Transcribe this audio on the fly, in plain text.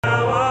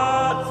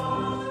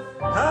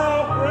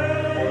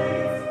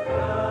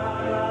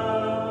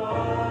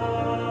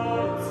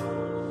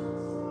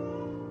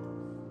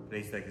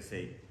a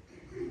seat.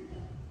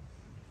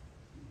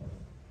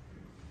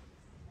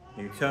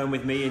 You turn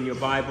with me in your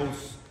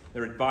Bibles.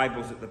 There are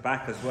Bibles at the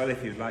back as well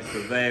if you'd like to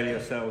avail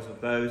yourselves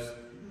of those.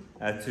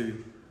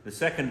 To the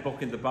second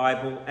book in the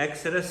Bible,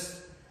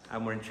 Exodus,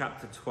 and we're in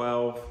chapter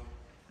 12,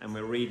 and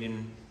we're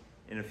reading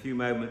in a few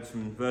moments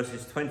from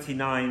verses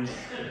 29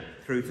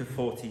 through to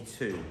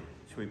 42.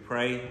 Shall we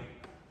pray?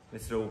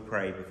 Let's all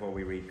pray before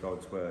we read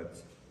God's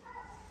words.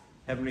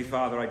 Heavenly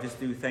Father, I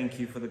just do thank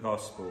you for the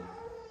gospel.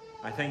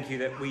 I thank you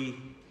that we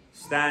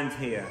stand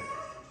here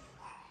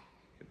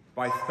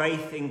by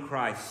faith in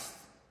Christ,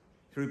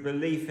 through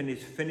belief in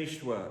his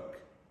finished work,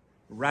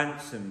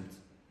 ransomed,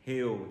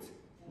 healed,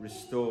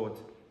 restored,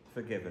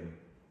 forgiven.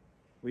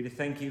 We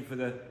thank you for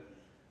the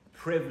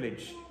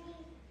privilege,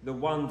 the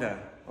wonder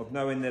of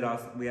knowing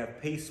that we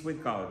have peace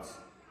with God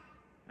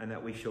and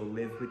that we shall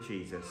live with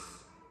Jesus.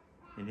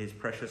 In his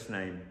precious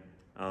name,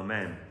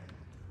 amen.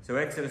 So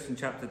Exodus in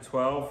chapter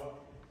 12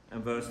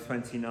 and verse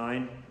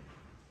 29,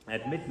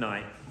 at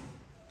midnight,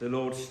 the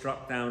Lord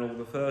struck down all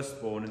the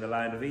firstborn in the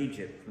land of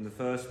Egypt, from the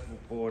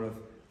firstborn of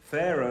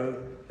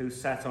Pharaoh, who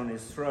sat on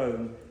his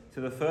throne,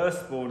 to the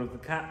firstborn of the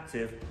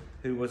captive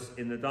who was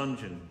in the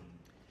dungeon,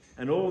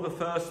 and all the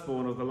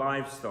firstborn of the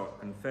livestock.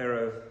 And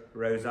Pharaoh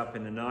rose up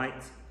in the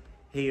night,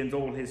 he and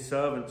all his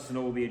servants and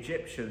all the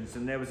Egyptians,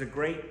 and there was a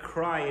great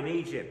cry in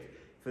Egypt,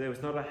 for there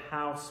was not a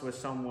house where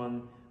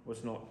someone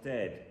was not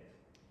dead.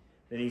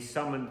 Then he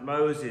summoned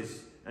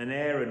Moses and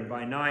Aaron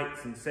by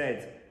night and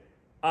said,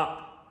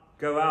 "Up,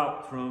 go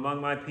out from among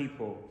my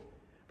people,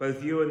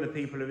 both you and the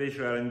people of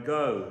Israel, and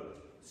go,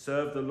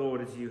 serve the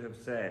Lord as you have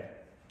said.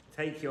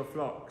 Take your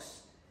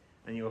flocks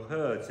and your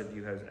herds as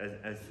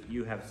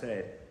you have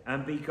said,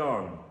 and be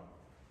gone,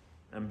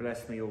 and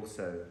bless me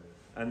also."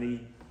 And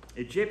the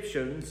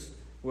Egyptians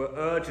were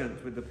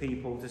urgent with the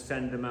people to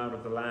send them out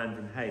of the land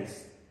in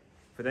haste,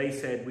 for they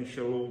said, "We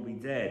shall all be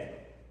dead."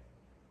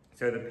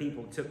 So the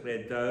people took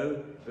their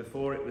dough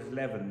before it was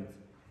leavened,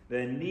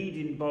 their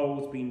kneading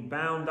bowls being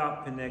bound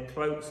up in their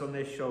cloaks on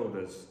their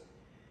shoulders.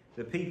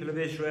 The people of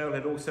Israel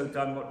had also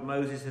done what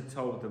Moses had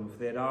told them, for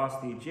they had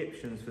asked the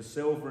Egyptians for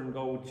silver and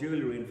gold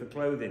jewellery and for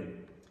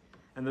clothing.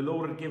 And the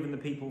Lord had given the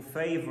people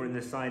favour in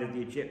the sight of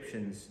the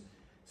Egyptians,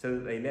 so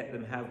that they let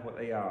them have what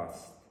they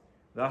asked.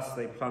 Thus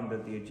they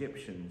plundered the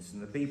Egyptians.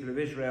 And the people of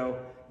Israel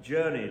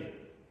journeyed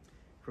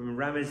from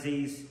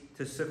Ramesses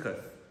to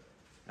Succoth,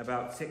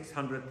 about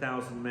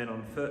 600,000 men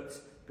on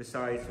foot,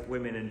 besides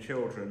women and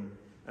children.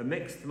 A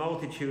mixed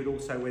multitude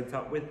also went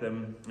up with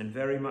them, and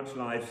very much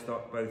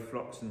livestock, both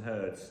flocks and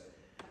herds.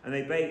 And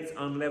they baked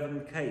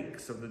unleavened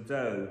cakes of the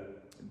dough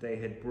they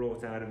had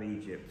brought out of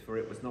Egypt, for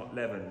it was not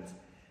leavened,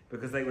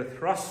 because they were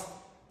thrust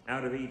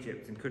out of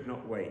Egypt and could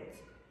not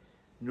wait,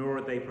 nor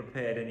had they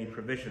prepared any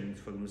provisions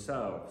for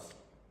themselves.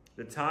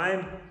 The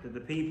time that the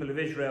people of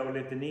Israel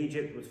lived in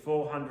Egypt was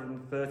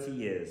 430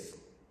 years.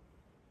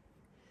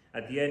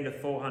 At the end of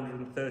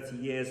 430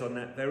 years, on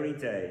that very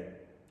day,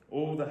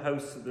 all the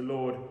hosts of the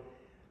Lord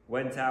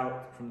went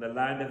out from the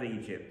land of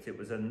Egypt. It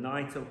was a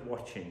night of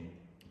watching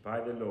by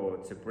the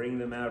Lord to bring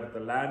them out of the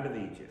land of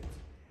Egypt.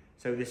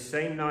 So this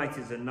same night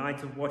is a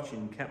night of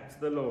watching kept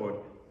to the Lord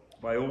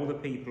by all the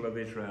people of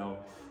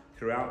Israel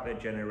throughout their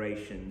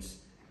generations.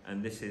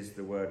 And this is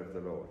the word of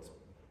the Lord.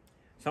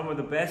 Some of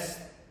the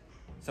best,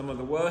 some of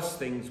the worst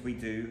things we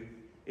do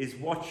is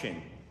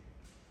watching.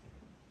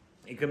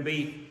 It can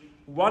be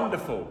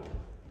wonderful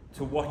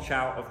to watch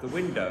out of the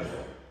window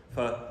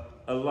for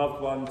a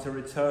loved one to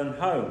return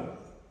home,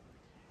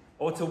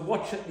 or to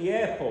watch at the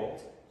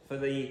airport for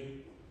the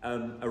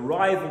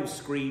arrival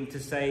screen to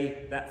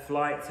say that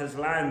flight has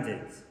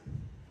landed,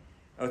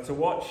 or to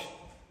watch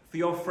for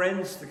your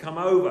friends to come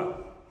over,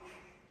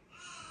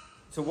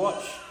 to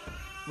watch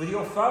with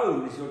your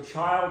phone as your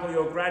child or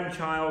your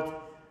grandchild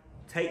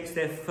takes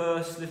their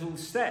first little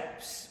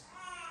steps,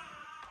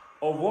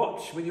 or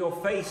watch with your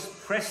face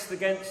pressed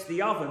against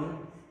the oven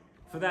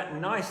for that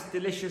nice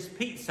delicious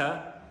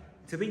pizza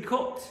to be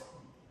cooked.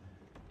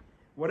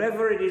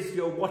 Whatever it is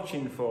you're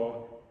watching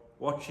for,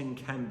 watching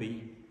can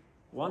be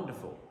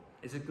wonderful.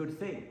 It's a good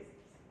thing.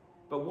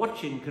 But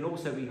watching can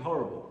also be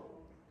horrible.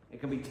 It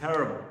can be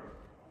terrible.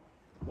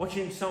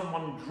 Watching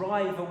someone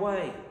drive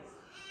away,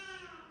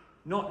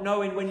 not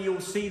knowing when you'll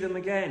see them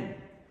again.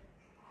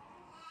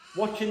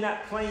 Watching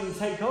that plane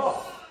take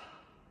off,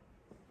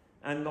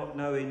 and not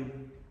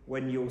knowing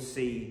when you'll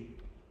see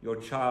your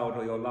child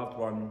or your loved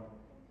one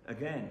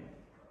again.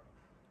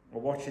 Or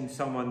watching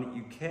someone that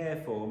you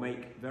care for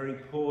make very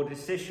poor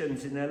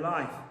decisions in their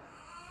life,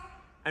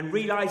 and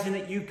realising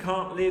that you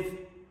can't live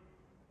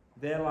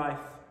their life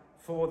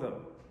for them.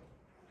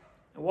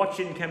 And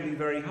watching can be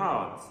very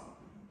hard.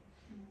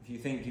 If you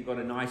think you've got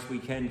a nice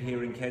weekend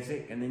here in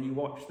Keswick and then you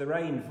watch the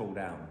rain fall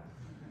down.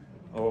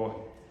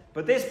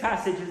 But this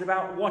passage is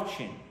about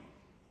watching.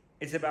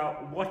 It's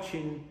about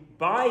watching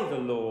by the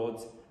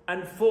Lord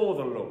and for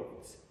the Lord.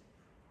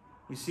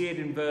 We see it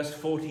in verse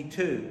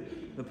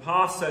 42, the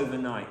Passover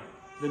night,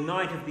 the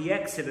night of the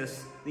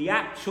Exodus, the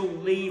actual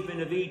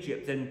leaving of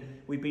Egypt. And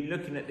we've been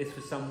looking at this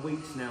for some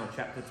weeks now,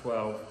 chapter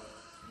 12.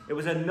 It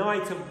was a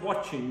night of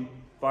watching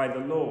by the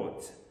Lord.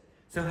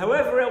 So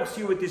however else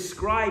you would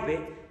describe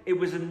it, it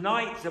was a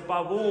night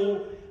above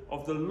all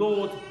of the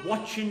Lord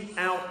watching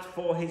out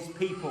for his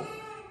people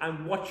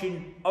and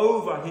watching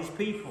over his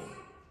people.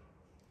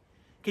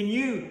 Can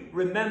you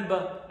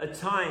remember a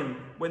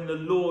time when the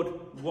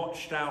Lord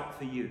watched out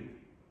for you?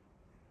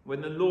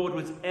 When the Lord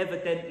was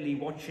evidently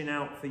watching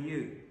out for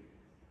you?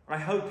 I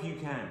hope you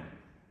can.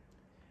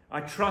 I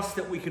trust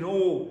that we can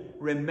all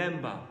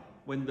remember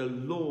when the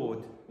Lord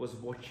was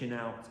watching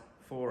out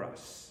for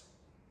us.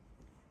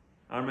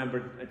 I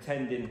remember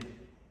attending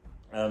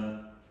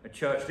a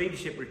church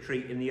leadership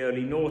retreat in the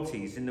early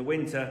noughties, in the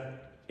winter,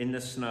 in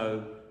the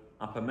snow,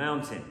 up a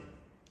mountain.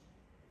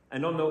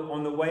 And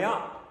on the way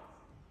up,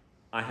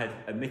 I had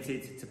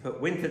omitted to put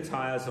winter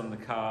tyres on the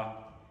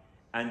car,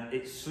 and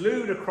it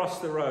slewed across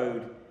the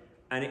road,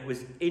 and it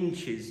was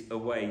inches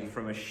away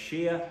from a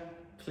sheer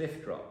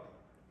cliff drop.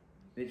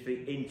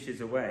 Literally inches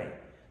away.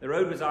 The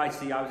road was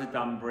icy, I was a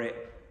dumb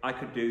Brit, I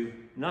could do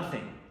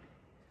nothing.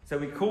 So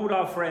we called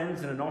our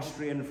friends, and an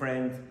Austrian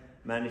friend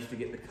managed to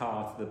get the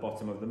car to the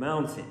bottom of the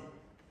mountain.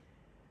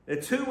 There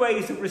are two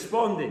ways of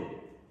responding.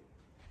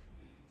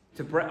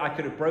 I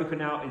could have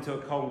broken out into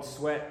a cold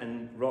sweat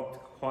and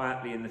rocked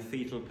quietly in the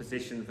fetal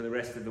position for the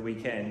rest of the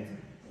weekend,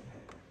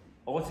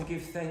 or to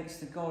give thanks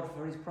to God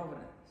for his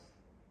providence.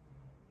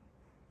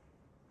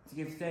 To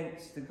give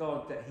thanks to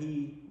God that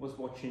he was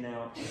watching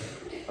out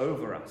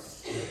over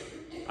us.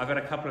 I've had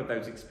a couple of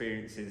those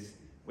experiences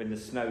when the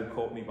snow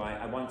caught me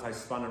by. Once I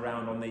spun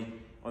around on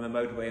the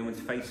motorway and was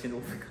facing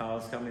all the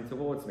cars coming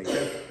towards me.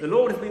 So the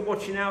Lord has been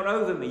watching out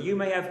over me. You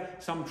may have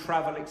some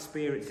travel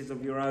experiences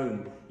of your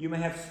own. You may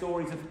have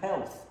stories of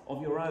health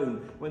of your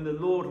own when the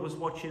Lord was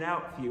watching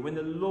out for you, when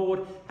the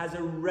Lord has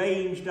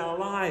arranged our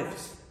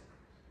lives.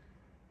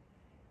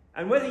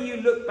 And whether you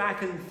look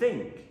back and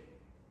think,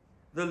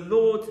 the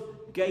Lord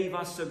gave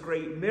us a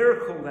great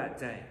miracle that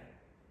day,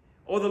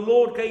 or the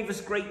Lord gave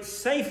us great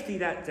safety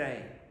that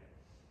day,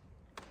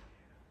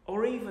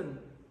 or even,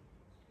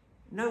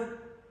 no,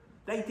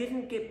 they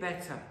didn't get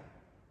better.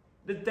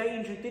 The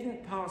danger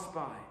didn't pass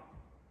by.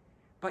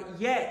 But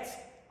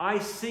yet, I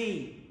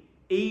see,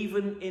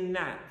 even in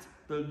that,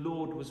 the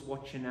Lord was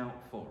watching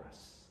out for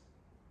us.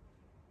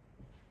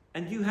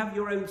 And you have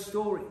your own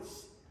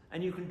stories,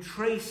 and you can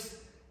trace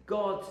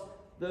God,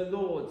 the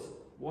Lord,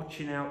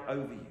 watching out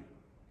over you.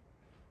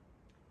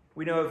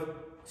 We know of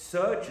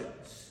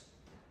surgeons,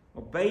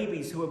 or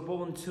babies who were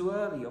born too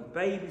early, or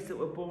babies that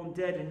were born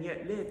dead and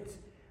yet lived,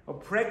 or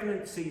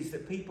pregnancies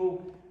that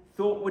people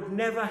thought would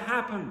never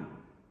happen.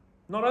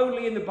 Not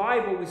only in the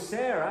Bible with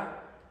Sarah,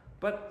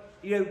 but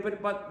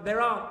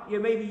there are,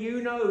 maybe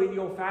you know in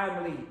your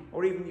family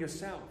or even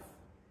yourself.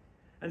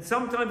 And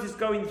sometimes it's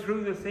going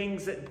through the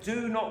things that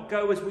do not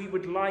go as we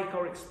would like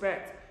or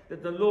expect,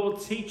 that the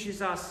Lord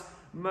teaches us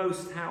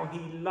most how he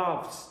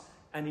loves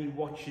and he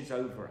watches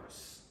over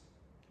us.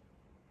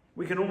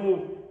 We can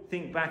all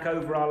think back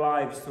over our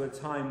lives to a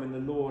time when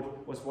the Lord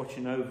was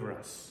watching over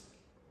us.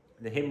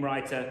 The hymn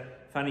writer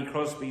Fanny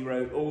Crosby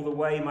wrote, "All the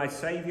way my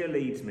Saviour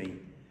leads me,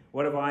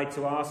 what have I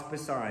to ask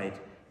beside?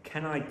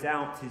 Can I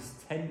doubt his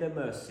tender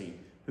mercy,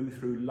 who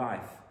through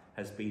life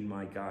has been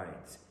my guide?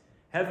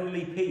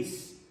 Heavenly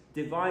peace,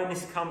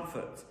 divinest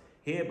comfort,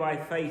 here by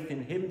faith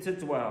in him to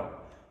dwell.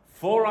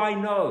 For I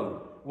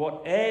know,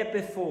 whate'er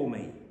befall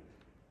me,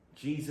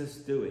 Jesus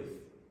doeth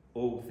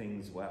all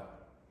things well."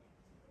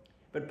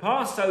 But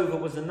Passover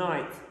was a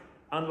night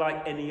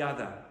unlike any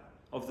other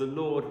of the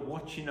Lord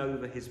watching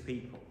over his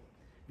people.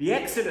 The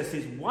Exodus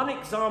is one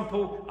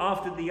example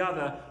after the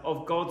other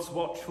of God's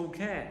watchful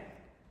care.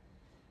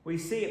 We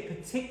see it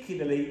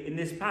particularly in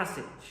this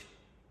passage.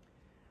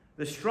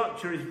 The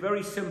structure is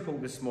very simple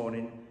this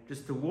morning,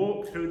 just to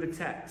walk through the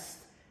text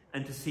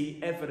and to see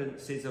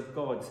evidences of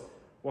God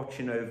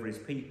watching over his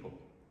people.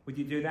 Would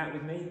you do that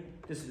with me?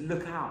 Just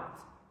look out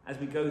as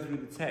we go through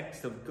the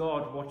text of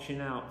God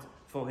watching out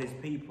for his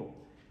people.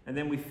 And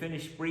then we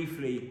finish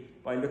briefly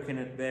by looking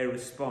at their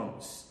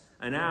response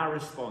and our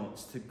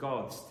response to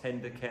God's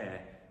tender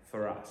care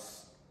for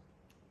us.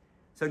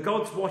 So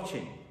God's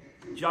watching,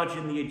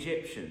 judging the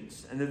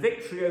Egyptians, and the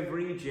victory over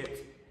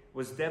Egypt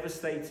was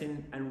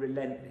devastating and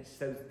relentless.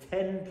 Those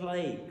 10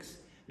 plagues,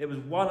 there was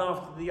one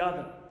after the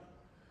other.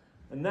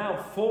 And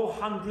now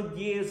 400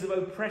 years of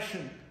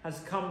oppression has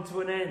come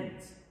to an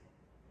end.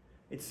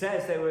 It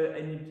says they were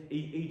in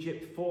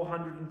Egypt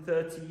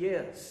 430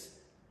 years.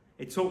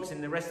 It talks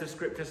in the rest of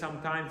Scripture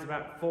sometimes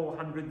about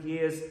 400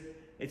 years.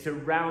 It's a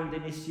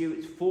rounding issue.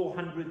 It's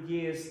 400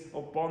 years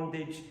of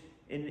bondage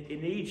in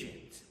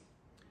Egypt.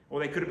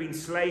 Or they could have been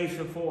slaves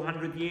for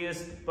 400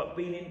 years, but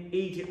been in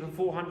Egypt for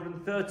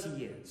 430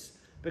 years.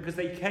 Because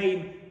they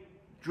came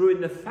during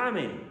the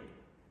famine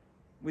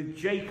with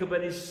Jacob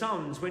and his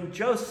sons when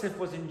Joseph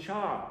was in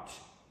charge.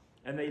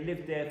 And they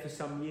lived there for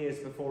some years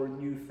before a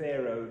new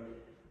Pharaoh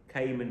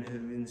came and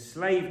who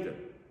enslaved them.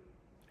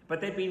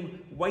 But they've been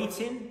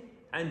waiting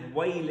and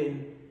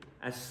wailing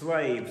as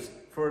slaves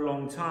for a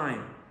long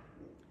time.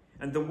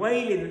 And the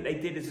wailing that they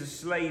did as a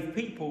slave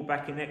people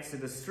back in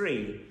Exodus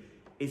 3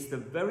 is the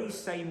very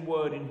same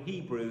word in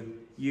Hebrew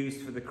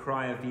used for the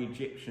cry of the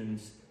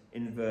Egyptians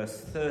in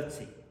verse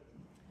 30.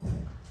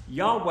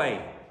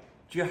 Yahweh,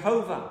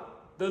 Jehovah,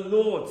 the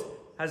Lord,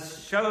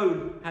 has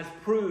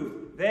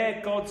proved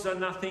their gods are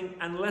nothing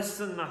and less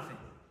than nothing.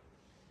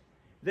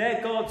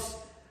 Their gods,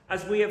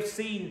 as we have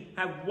seen,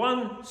 have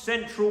one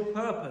central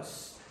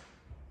purpose.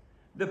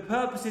 The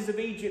purposes of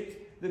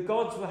Egypt, the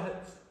gods were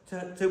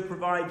to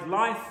provide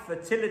life,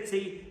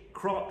 fertility,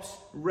 crops,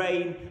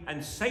 rain,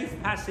 and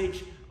safe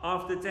passage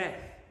after death.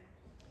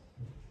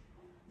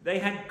 They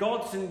had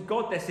gods and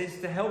goddesses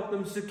to help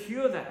them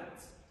secure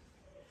that.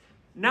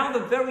 Now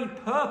the very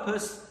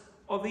purpose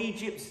of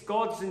Egypt's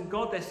gods and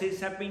goddesses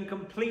have been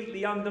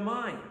completely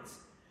undermined.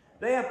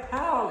 They are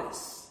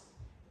powerless.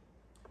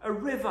 A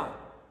river,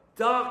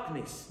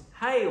 darkness,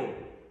 hail,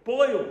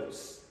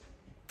 boils,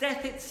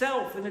 death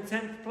itself in the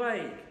 10th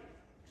plague.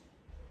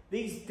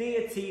 These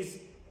deities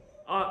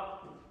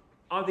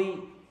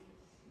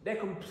they're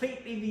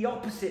completely the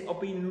opposite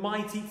of being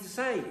mighty to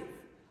save.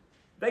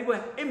 They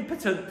were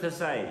impotent to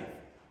save.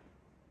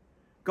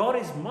 God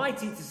is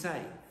mighty to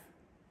save.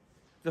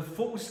 The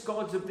false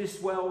gods of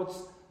this world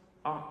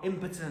are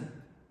impotent.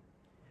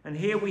 And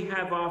here we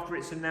have, after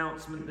its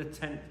announcement, the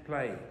 10th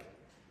plague,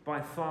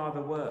 by far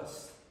the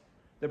worst.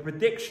 The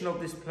prediction of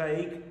this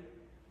plague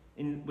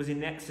was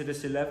in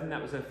Exodus 11,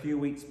 that was a few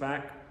weeks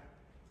back.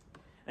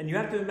 And you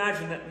have to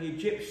imagine that the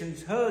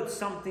Egyptians heard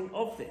something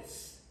of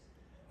this.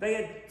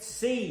 They'd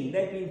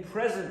been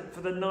present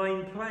for the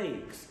 9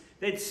 plagues.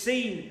 They'd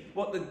seen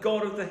what the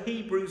God of the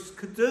Hebrews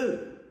could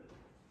do.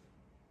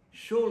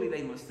 Surely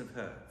they must have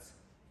heard.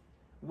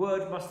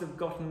 Word must have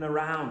gotten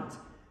around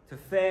to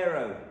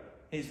Pharaoh,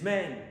 his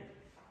men,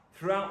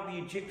 throughout the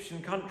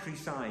Egyptian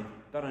countryside,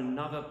 that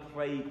another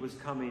plague was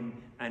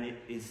coming, and it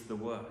is the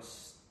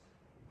worst.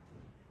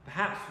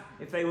 Perhaps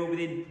if they were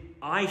within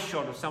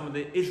eyeshot of some of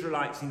the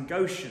Israelites in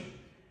Goshen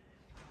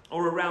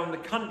or around the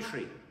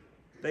country,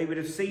 they would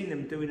have seen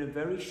them doing a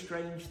very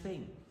strange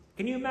thing.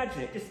 Can you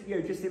imagine it?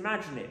 Just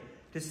imagine it.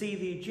 To see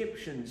the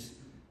Egyptians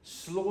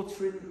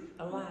slaughtering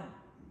a lamb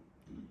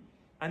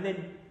and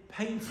then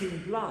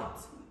painting blood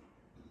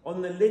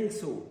on the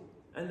lintel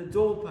and the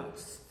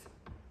doorpost.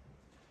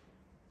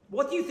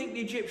 What do you think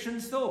the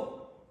Egyptians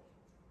thought?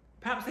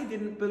 Perhaps they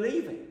didn't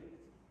believe it.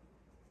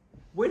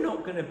 We're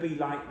not going to be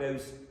like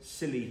those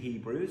silly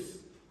Hebrews.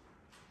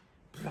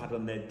 Blood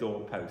on their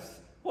doorposts.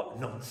 What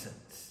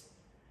nonsense.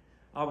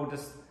 I will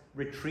just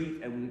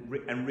retreat and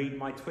read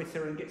my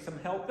Twitter and get some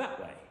help that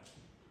way.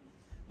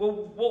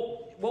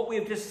 Well, what we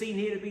have just seen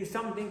here has been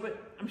something,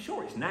 but I'm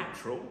sure it's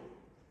natural.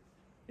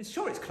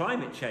 It's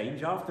climate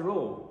change after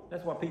all.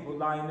 That's what people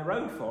lie in the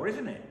road for,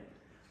 isn't it?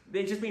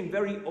 They've just been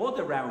very odd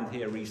around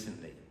here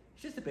recently.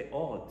 It's just a bit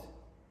odd.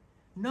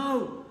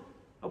 No.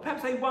 Or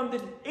perhaps they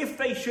wondered if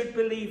they should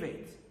believe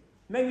it.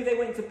 Maybe they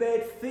went to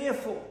bed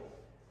fearful.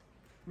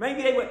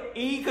 Maybe they were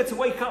eager to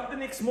wake up the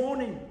next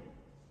morning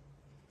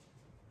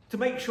to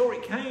make sure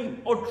it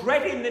came, or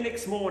dreading the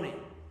next morning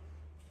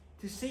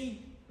to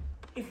see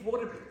if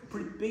what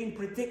had been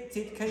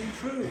predicted came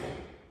true.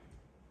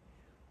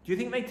 Do you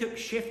think they took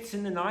shifts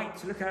in the night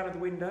to look out of the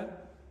window?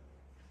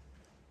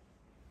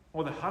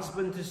 Or the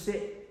husband to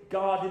sit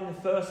guarding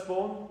the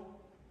firstborn?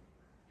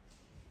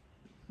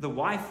 The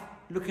wife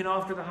looking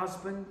after the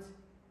husband?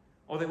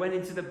 Or they went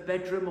into the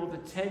bedroom or the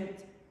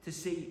tent to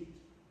see,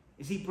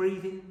 is he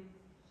breathing?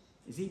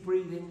 Is he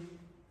breathing?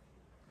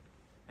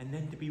 And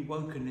then to be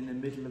woken in the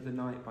middle of the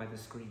night by the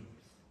screams.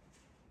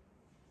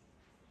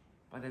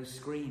 By those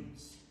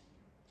screams.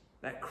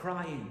 That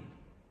crying.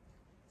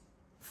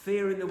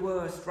 Fearing the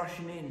worst,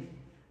 rushing in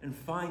and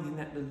finding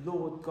that the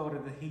Lord God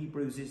of the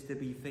Hebrews is to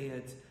be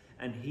feared,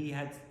 and he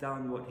had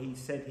done what he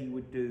said he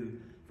would do,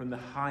 from the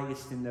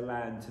highest in the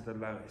land to the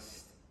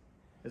lowest.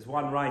 As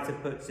one writer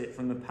puts it,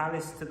 from the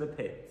palace to the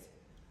pit,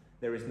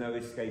 there is no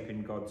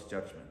escaping God's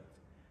judgment.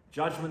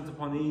 Judgment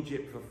upon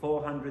Egypt for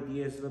 400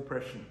 years of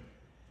oppression,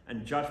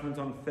 and judgment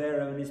on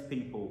Pharaoh and his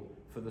people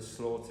for the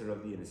slaughter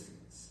of the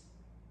innocents.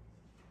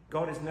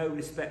 God is no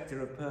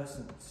respecter of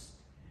persons.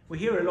 We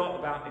hear a lot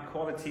about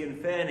equality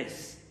and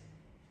fairness,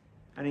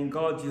 and in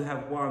God you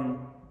have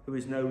one who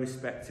is no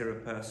respecter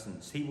of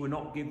persons. He will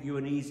not give you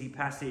an easy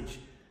passage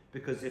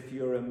because if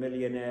you're a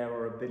millionaire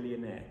or a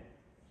billionaire.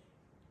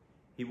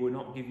 He will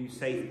not give you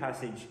safe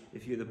passage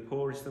if you're the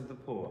poorest of the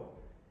poor.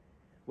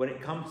 When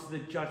it comes to the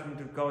judgment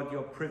of God,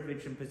 your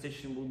privilege and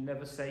position will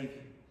never save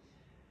you.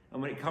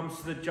 And when it comes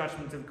to the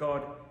judgment of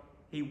God,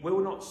 he will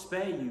not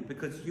spare you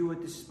because you are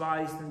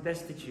despised and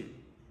destitute.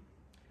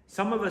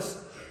 Some of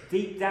us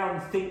deep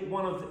down think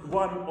one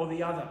or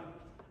the other.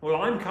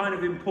 Well, I'm kind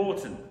of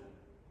important.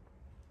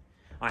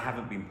 I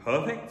haven't been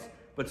perfect,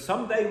 but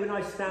someday when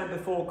I stand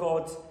before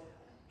God,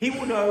 he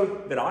will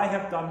know that I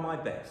have done my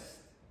best.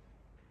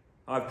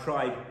 I've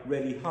tried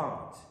really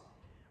hard.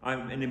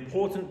 I'm an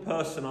important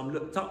person I'm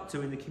looked up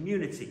to in the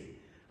community.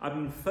 I've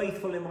been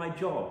faithful in my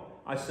job.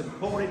 I've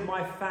supported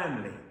my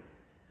family.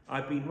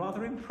 I've been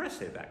rather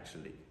impressive,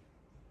 actually.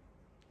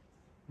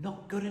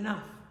 Not good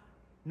enough.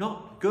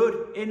 Not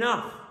good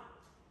enough.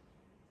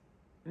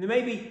 And there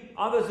may be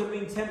others who have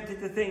been tempted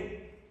to think,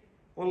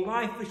 Well,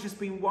 life has just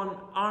been one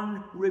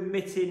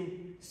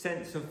unremitting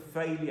sense of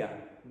failure,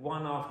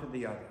 one after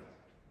the other.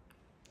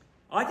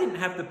 I didn't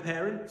have the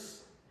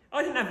parents.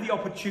 I didn't have the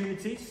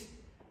opportunities.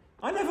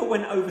 I never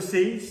went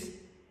overseas.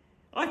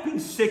 I've been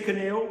sick and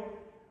ill.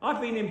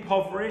 I've been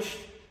impoverished.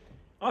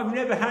 I've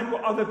never had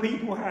what other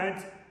people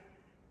had.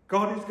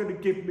 God is going to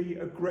give me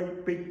a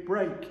great big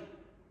break.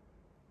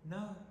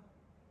 No.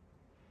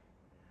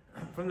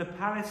 From the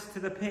palace to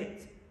the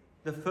pit,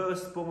 the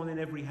firstborn in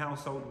every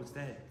household was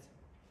dead.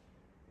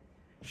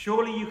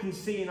 Surely you can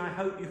see, and I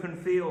hope you can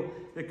feel,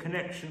 the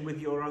connection with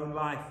your own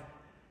life,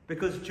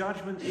 because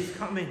judgment is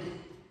coming.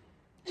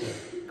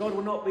 God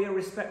will not be a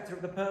respecter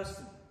of the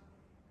person.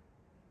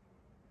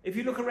 If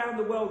you look around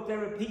the world,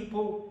 there are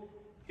people,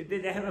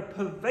 they have a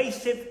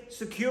pervasive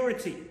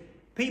security.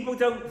 People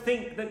don't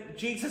think that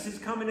Jesus is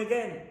coming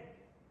again.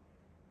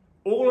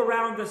 All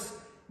around us,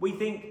 we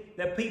think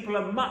that people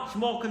are much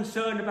more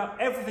concerned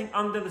about everything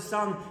under the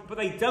sun, but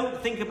they don't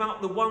think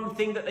about the one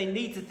thing that they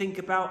need to think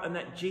about, and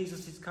that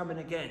Jesus is coming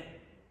again.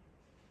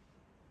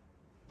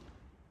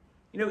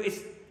 You know,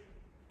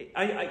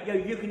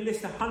 you can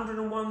list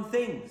 101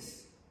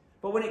 things,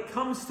 but when it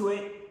comes to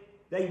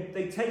it,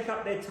 they take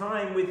up their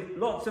time with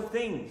lots of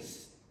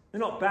things.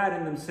 They're not bad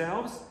in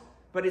themselves,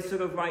 but it's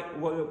sort of like,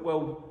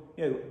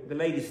 the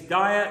latest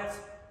diet,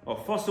 or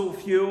fossil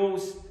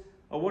fuels,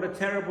 or what a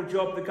terrible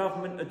job the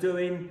government are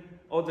doing,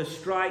 or the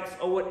strikes,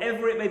 or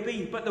whatever it may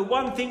be. But the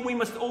one thing we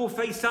must all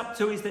face up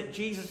to is that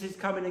Jesus is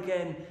coming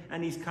again,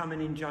 and he's coming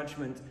in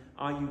judgment.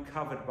 Are you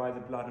covered by the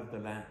blood of the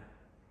Lamb?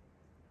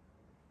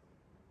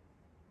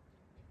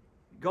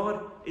 God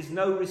is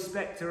no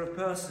respecter of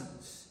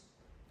persons.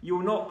 You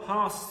will not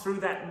pass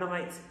through that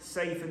night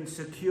safe and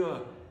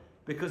secure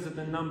because of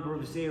the number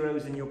of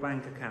zeros in your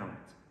bank account,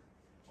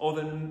 or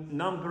the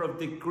number of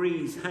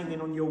degrees hanging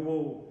on your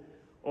wall,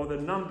 or the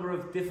number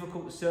of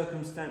difficult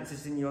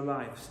circumstances in your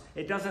lives.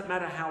 It doesn't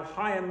matter how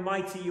high and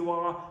mighty you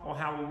are, or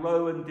how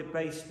low and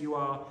debased you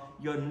are,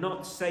 you're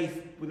not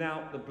safe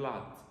without the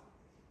blood.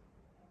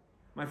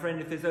 My friend,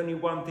 if there's only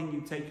one thing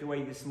you take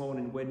away this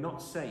morning, we're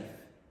not safe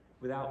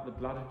without the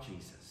blood of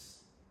Jesus.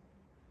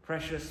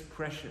 Precious,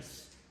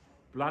 precious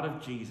blood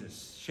of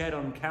Jesus, shed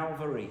on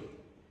Calvary,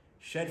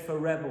 shed for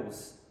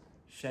rebels,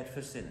 shed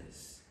for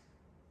sinners,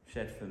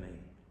 shed for me.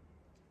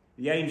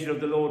 The angel of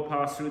the Lord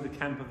passed through the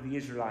camp of the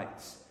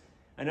Israelites,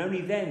 and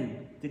only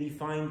then did he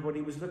find what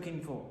he was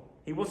looking for.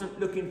 He wasn't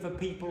looking for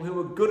people who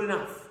were good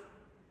enough.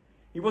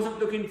 He wasn't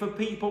looking for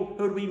people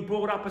who had been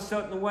brought up a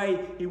certain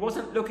way. He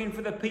wasn't looking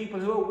for the people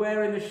who were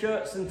wearing the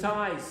shirts and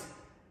ties.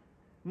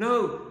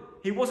 No,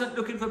 he wasn't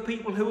looking for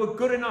people who were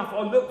good enough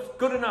or looked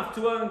good enough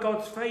to earn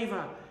God's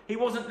favour. He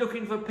wasn't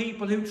looking for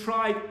people who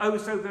tried oh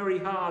so very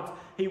hard.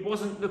 He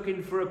wasn't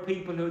looking for a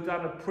people who had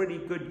done a pretty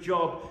good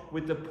job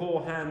with the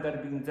poor hand that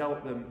had been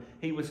dealt them.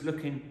 He was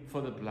looking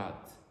for the blood.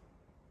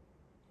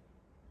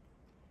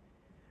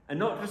 And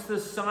not just the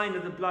sign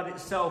of the blood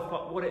itself,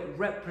 but what it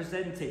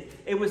represented.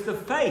 It was the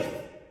faith.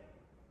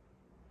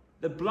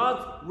 The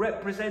blood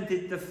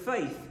represented the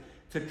faith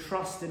to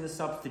trust in a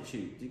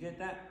substitute. Do you get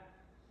that?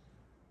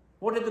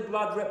 What did the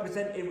blood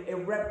represent? It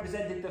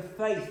represented the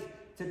faith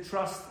to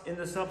trust in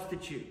the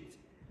substitute.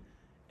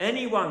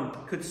 Anyone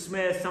could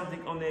smear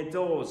something on their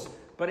doors,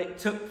 but it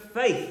took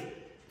faith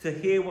to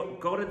hear what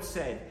God had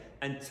said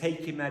and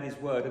take him at his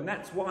word. And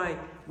that's why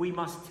we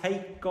must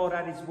take God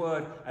at his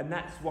word, and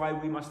that's why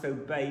we must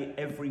obey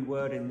every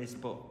word in this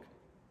book.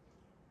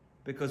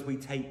 Because we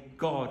take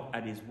God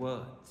at his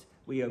word.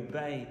 We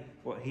obey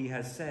what he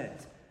has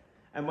said.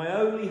 And my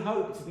only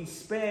hope to be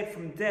spared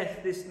from death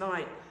this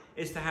night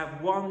is to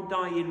have one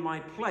die in my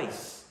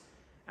place,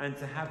 and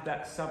to have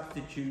that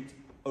substitute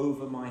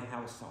over my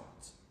household.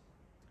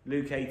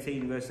 Luke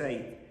 18 verse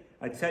 8,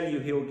 I tell you,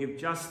 he will give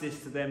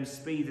justice to them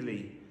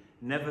speedily.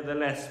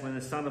 Nevertheless, when the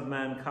Son of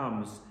Man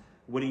comes,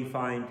 will he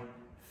find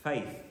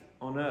faith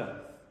on earth?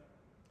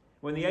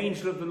 When the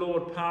angel of the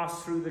Lord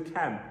passed through the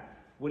camp,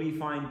 will he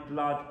find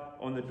blood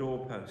on the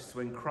doorposts?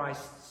 When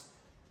Christ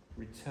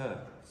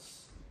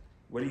returns,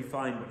 will he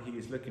find what he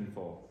is looking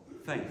for?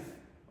 Faith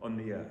on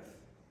the earth.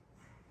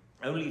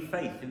 Only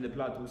faith in the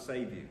blood will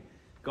save you.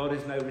 God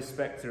is no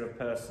respecter of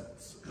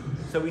persons.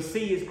 So we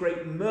see his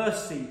great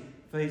mercy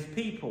for his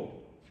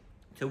people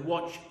to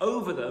watch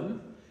over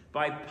them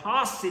by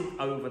passing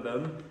over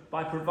them,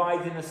 by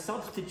providing a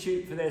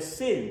substitute for their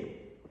sin,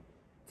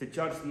 to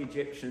judge the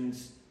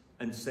Egyptians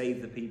and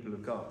save the people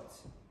of God.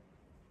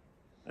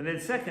 And then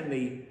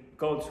secondly,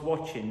 God's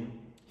watching,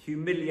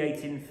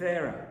 humiliating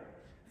Pharaoh.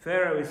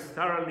 Pharaoh is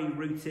thoroughly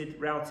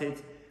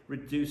routed,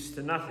 reduced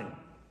to nothing.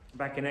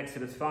 Back in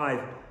Exodus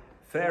 5,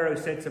 Pharaoh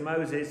said to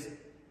Moses,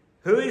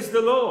 who is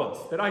the Lord,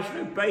 that I should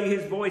obey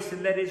his voice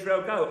and let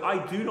Israel go?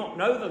 I do not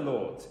know the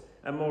Lord,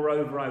 and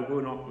moreover, I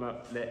will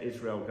not let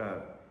Israel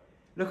go.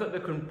 Look at the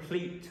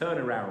complete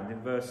turnaround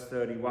in verse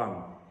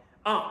 31.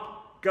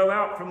 Up, go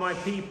out from my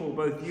people,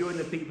 both you and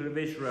the people of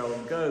Israel,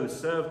 and go,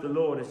 serve the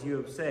Lord as you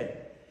have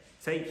said.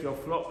 Take your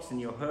flocks and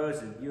your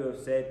herds as you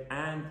have said,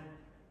 and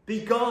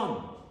be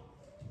gone.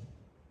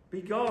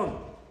 Be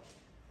gone.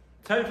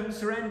 Total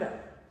surrender.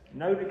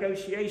 No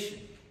negotiation.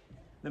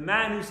 The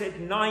man who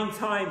said 9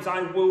 times,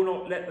 I will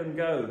not let them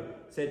go,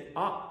 said,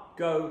 up,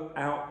 go,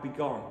 out, be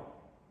gone.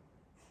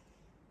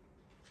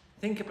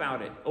 Think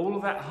about it. All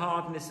of that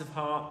hardness of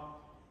heart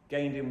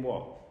gained in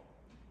what?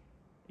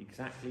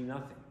 Exactly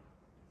nothing.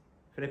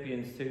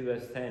 Philippians 2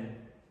 verse 10.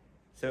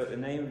 So at the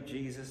name of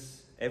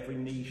Jesus, every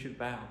knee should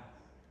bow.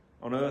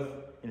 On earth,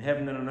 in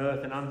heaven and on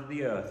earth and under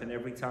the earth, and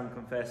every tongue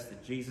confess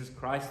that Jesus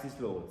Christ is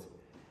Lord,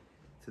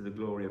 to the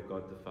glory of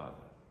God the Father.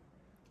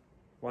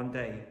 One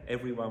day,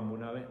 everyone will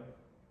know it.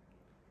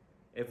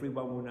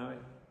 Everyone will know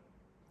it.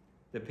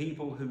 The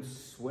people who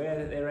swear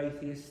that they're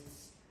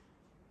atheists,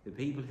 the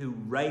people who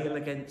rail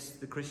against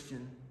the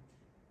Christian,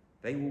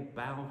 they will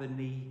bow the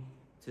knee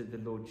to the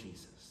Lord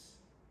Jesus,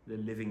 the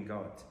living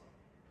God.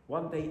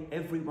 One day,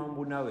 everyone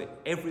will know it,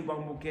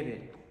 everyone will get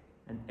it,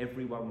 and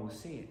everyone will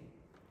see it.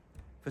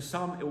 For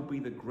some, it will be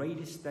the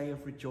greatest day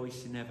of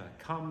rejoicing ever.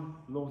 Come,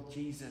 Lord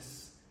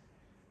Jesus.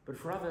 But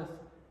for others,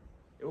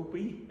 it will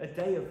be a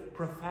day of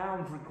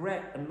profound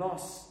regret and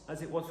loss,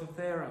 as it was for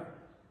Pharaoh.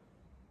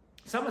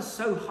 Some are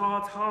so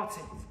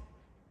hard-hearted.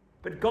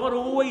 But God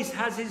always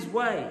has his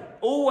way.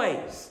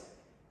 Always.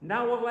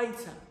 Now or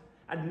later.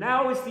 And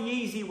now is the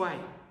easy way.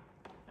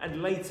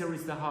 And later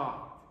is the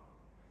hard.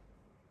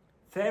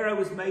 Pharaoh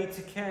was made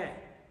to care.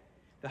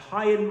 The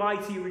high and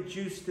mighty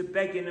reduced to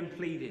begging and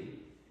pleading.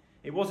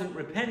 It wasn't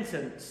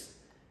repentance.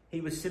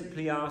 He was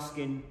simply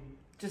asking,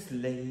 just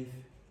leave.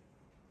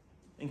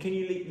 And can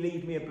you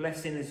leave me a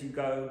blessing as you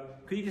go?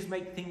 Could you just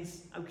make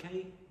things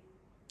okay?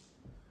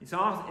 It's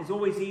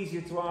always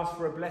easier to ask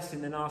for a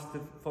blessing than ask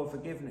for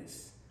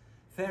forgiveness.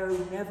 Pharaoh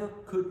never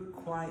could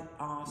quite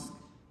ask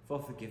for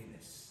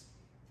forgiveness.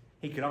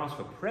 He could ask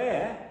for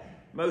prayer.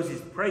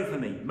 Moses, pray for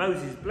me.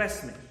 Moses,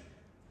 bless me.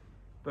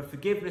 But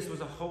forgiveness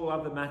was a whole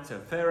other matter.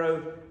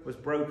 Pharaoh was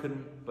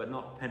broken but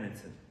not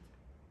penitent.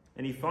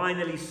 And he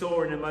finally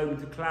saw in a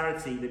moment of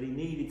clarity that he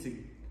needed to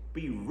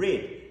be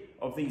rid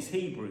of these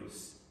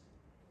Hebrews.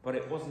 But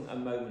it wasn't a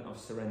moment of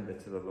surrender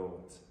to the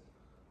Lord.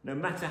 No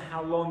matter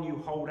how long you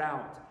hold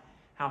out,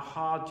 how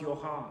hard your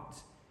heart,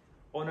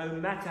 or no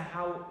matter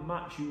how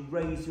much you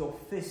raise your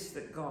fist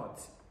at God,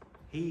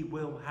 he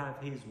will have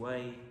his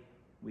way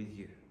with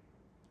you.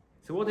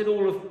 So what did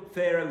all of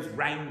Pharaoh's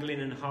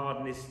wrangling and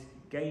hardness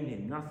gain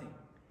him? Nothing.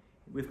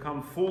 We've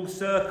come full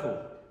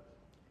circle.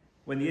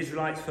 When the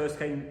Israelites first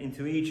came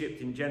into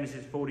Egypt in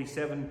Genesis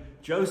 47,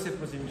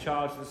 Joseph was in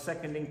charge, the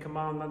second in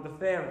command under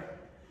Pharaoh.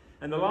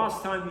 And the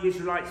last time the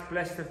Israelites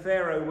blessed the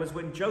Pharaoh was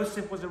when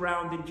Joseph was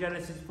around in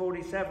Genesis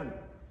 47.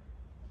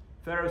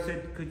 Pharaoh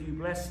said, could you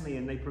bless me?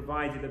 And they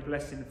provided a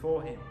blessing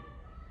for him.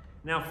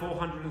 Now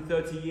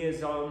 430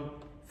 years on,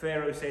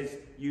 Pharaoh says,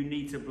 you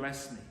need to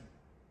bless me.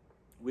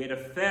 We had a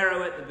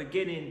Pharaoh at the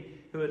beginning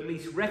who at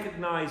least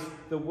recognized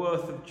the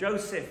worth of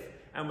Joseph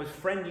and was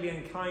friendly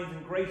and kind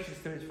and gracious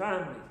to his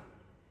family.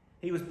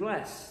 He was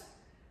blessed.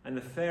 And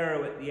the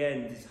Pharaoh at the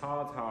end is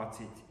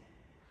hard-hearted.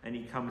 And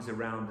he comes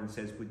around and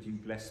says, would you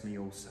bless me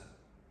also?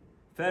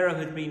 Pharaoh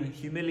had been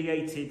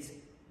humiliated.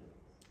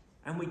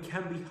 And we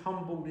can be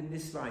humbled in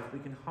this life. We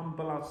can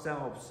humble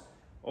ourselves,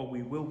 or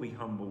we will be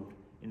humbled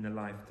in the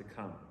life to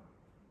come.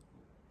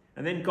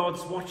 And then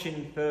God's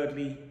watching,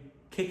 thirdly,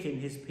 kicking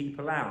his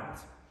people out.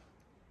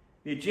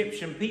 The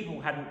Egyptian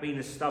people hadn't been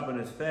as stubborn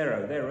as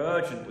Pharaoh. They're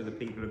urgent with the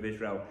people of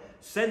Israel.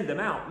 Send them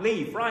out.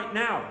 Leave right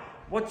now.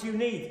 What do you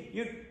need?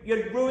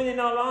 You're ruining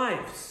our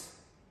lives.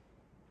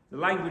 The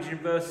language in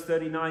verse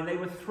 39, they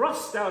were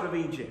thrust out of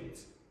Egypt.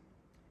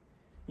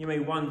 You may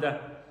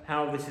wonder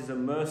how this is a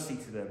mercy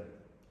to them.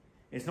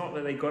 It's not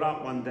that they got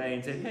up one day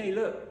and said, hey,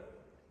 look,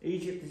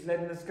 Egypt is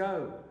letting us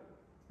go.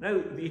 No,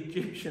 the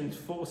Egyptians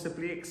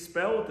forcibly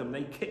expelled them.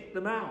 They kicked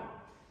them out.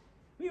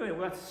 You know,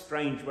 well, that's a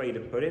strange way to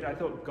put it. I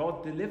thought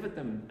God delivered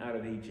them out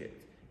of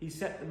Egypt. He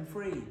set them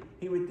free.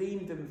 He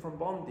redeemed them from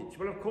bondage.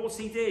 Well, of course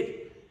he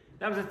did.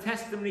 That was a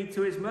testimony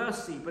to his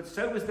mercy, but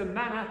so was the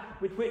manner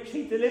with which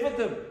he delivered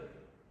them.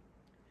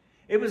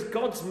 It was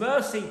God's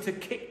mercy to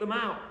kick them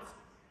out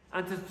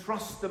and to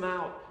thrust them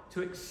out,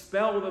 to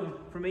expel them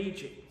from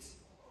Egypt.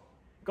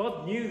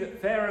 God knew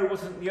that Pharaoh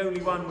wasn't the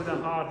only one with a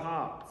hard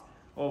heart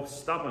or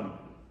stubborn.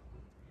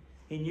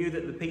 He knew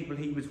that the people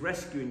he was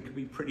rescuing could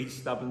be pretty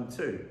stubborn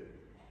too.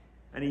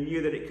 And he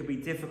knew that it could be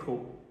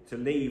difficult to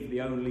leave the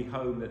only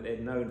home that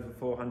they'd known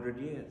for 400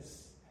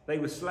 years. They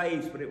were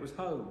slaves, but it was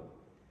home.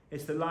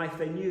 It's the life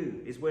they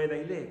knew, is where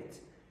they lived.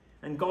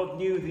 And God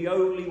knew the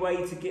only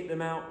way to get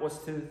them out was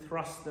to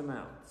thrust them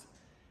out.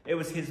 It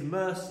was his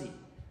mercy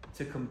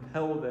to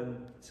compel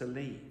them to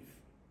leave.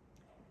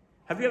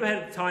 Have you ever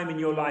had a time in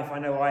your life, I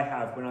know I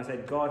have, when I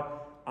said, God,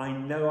 I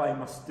know I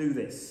must do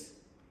this,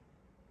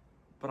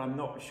 but I'm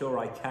not sure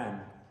I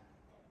can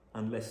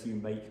unless you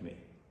make me?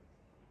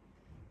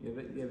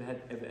 You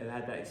ever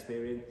had that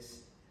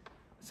experience?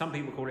 Some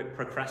people call it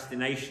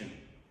procrastination.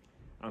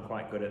 I'm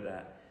quite good at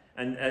that.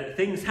 And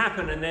things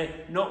happen and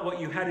they're not what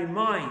you had in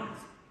mind.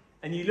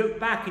 And you look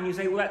back and you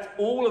say, well, that's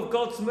all of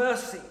God's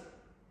mercy.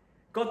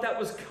 God, that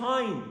was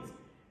kind.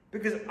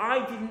 Because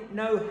I didn't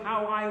know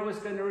how I was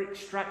going to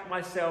extract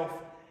myself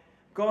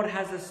God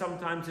has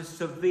sometimes a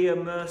severe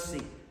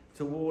mercy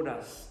toward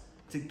us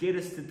to get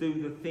us to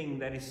do the thing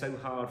that is so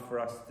hard for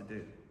us to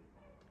do.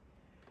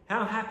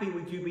 How happy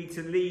would you be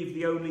to leave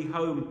the only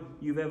home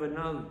you've ever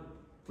known?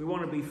 We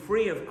want to be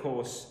free, of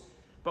course,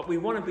 but we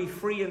want to be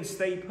free and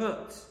stay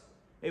put.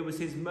 It was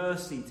his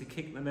mercy to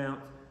kick them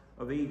out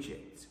of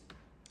Egypt.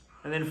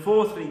 And then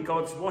fourthly,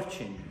 God's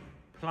watching,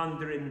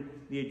 plundering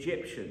the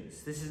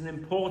Egyptians. This is an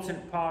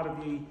important part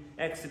of the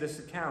Exodus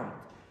account.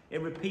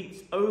 It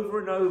repeats over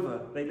and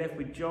over. They left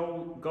with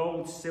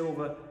gold,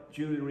 silver,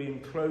 jewellery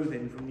and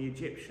clothing from the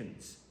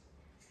Egyptians.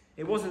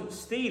 It wasn't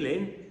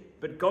stealing,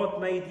 but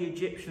God made the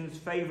Egyptians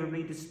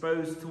favourably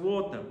disposed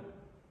toward them.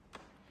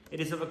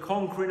 It is of a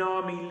conquering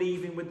army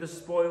leaving with the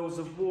spoils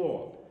of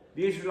war.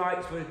 The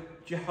Israelites were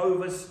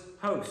Jehovah's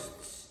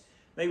hosts.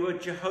 They were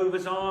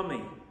Jehovah's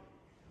army.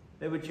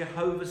 They were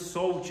Jehovah's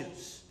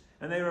soldiers.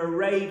 And they were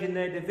arrayed in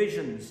their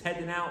divisions,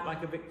 heading out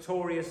like a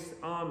victorious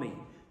army.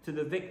 To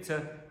the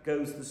victor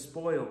goes the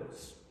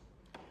spoils.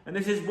 And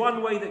this is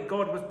one way that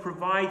God was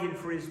providing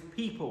for his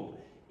people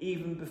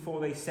even before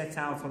they set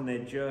out on their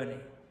journey.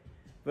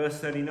 Verse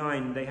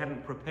 39, they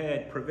hadn't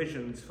prepared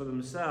provisions for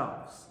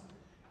themselves.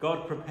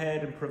 God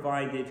prepared and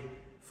provided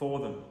for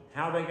them.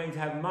 How are they going to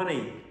have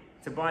money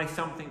to buy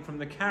something from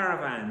the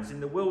caravans in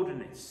the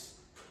wilderness?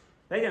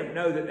 They don't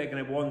know that they're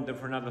going to wander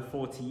for another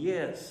 40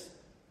 years.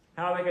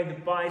 How are they going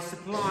to buy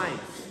supplies?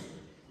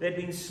 They'd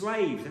been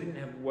slaves. They didn't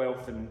have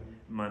wealth and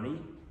money.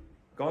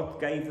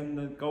 God gave them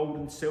the gold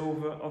and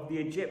silver of the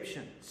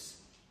Egyptians.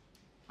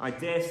 I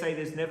dare say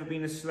there's never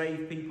been a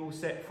slave people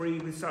set free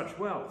with such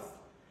wealth.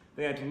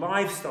 They had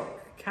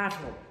livestock,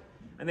 cattle,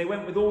 and they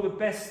went with all the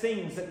best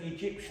things that the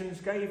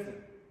Egyptians gave them.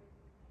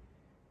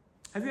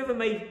 Have you ever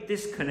made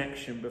this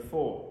connection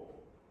before?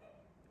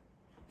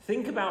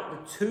 Think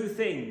about the two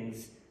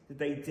things that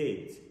they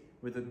did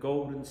with the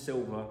gold and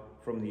silver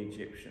from the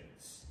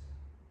Egyptians.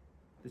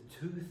 The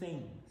two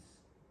things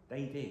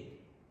they did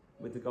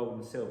with the gold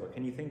and silver.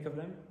 Can you think of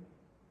them?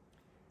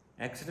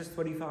 Exodus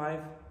 25,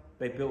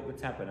 they built the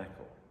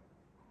tabernacle.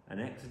 And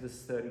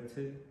Exodus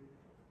 32,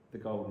 the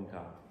golden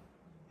calf.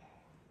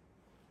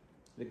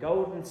 The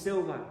gold and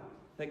silver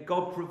that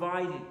God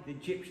provided, the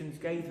Egyptians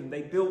gave them.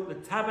 They built the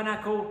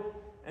tabernacle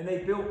and they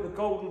built the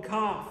golden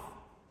calf.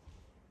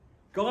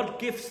 God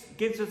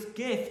gives us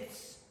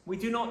gifts we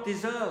do not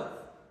deserve.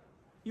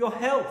 Your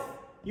health,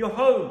 your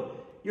home,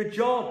 your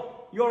job,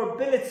 your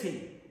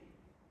ability,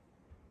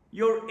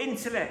 your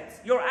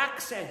intellect, your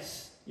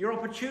access, your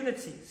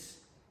opportunities.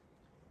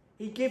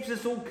 He gives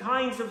us all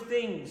kinds of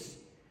things.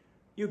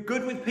 You're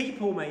good with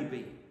people,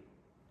 maybe.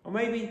 Or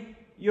maybe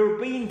you're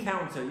a bean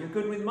counter. You're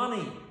good with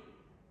money.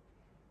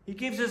 He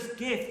gives us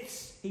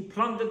gifts. He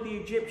plundered the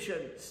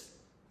Egyptians.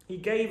 He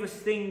gave us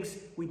things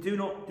we do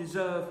not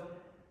deserve,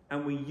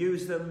 and we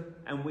use them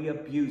and we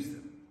abuse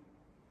them.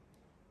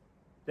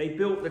 They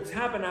built the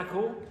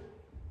tabernacle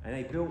and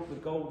they built the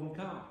golden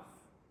calf.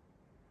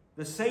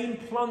 The same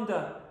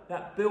plunder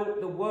that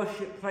built the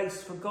worship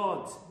place for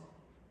God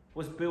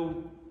was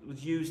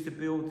used to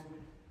build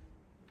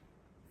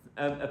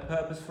a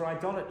purpose for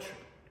idolatry.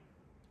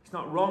 It's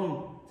not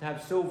wrong to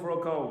have silver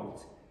or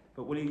gold,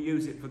 but will you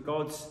use it for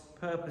God's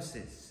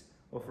purposes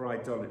or for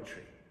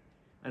idolatry?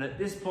 And at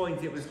this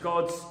point it was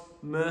God's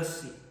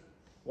mercy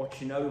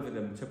watching over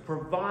them to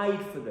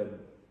provide for them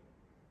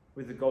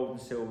with the gold and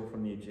silver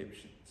from the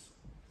Egyptians.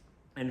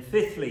 And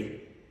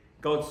fifthly,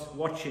 God's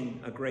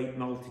watching a great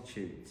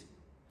multitude.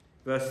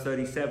 Verse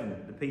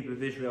 37, the people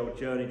of Israel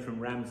journeyed from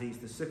Ramses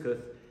to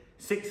Succoth,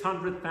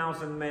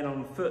 600,000 men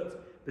on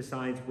foot,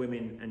 besides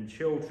women and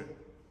children.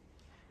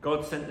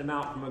 God sent them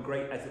out from a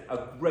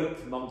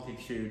great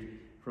multitude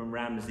from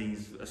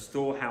Ramses, a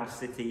storehouse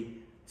city,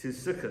 to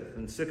Succoth.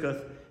 And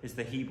Succoth is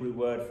the Hebrew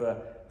word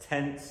for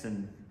tents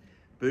and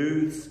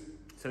booths.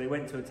 So they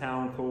went to a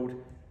town called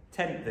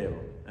Tentville,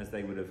 as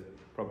they would have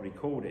probably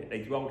called it. They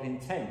dwelt in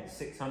tents,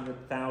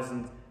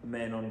 600,000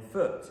 men on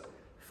foot,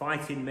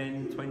 fighting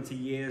men 20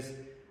 years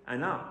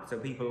and up. So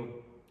people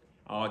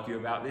argue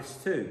about this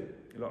too.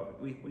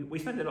 We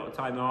spend a lot of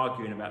time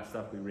arguing about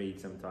stuff we read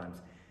sometimes.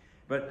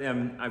 But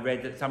I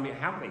read that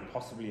how could they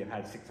possibly have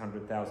had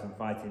 600,000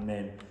 fighting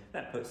men?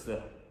 That puts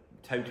the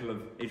total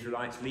of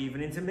Israelites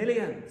leaving into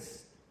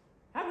millions.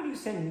 How can you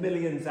send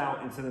millions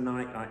out into the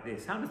night like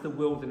this? How does the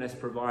wilderness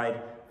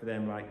provide for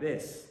them like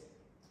this?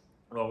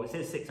 Well, it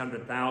says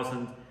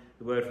 600,000.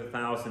 The word for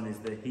 1,000 is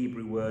the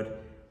Hebrew word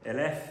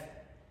elef.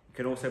 It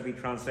can also be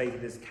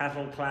translated as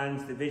cattle,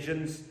 clans,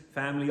 divisions,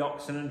 family,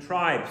 oxen, and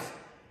tribes.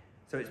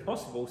 So it's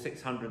possible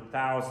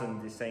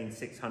 600,000 is saying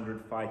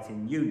 600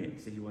 fighting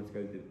units, if you want to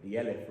go the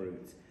elef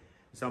route.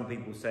 Some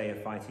people say a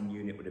fighting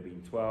unit would have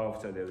been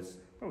 12, so there was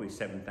probably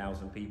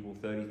 7,000 people,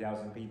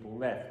 30,000 people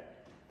left.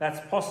 That's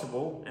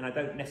possible, and I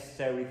don't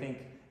necessarily think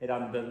it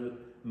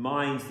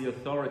undermines the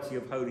authority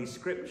of Holy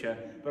Scripture,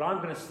 but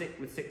I'm going to stick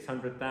with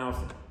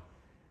 600,000.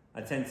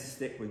 I tend to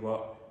stick with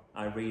what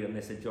I read, and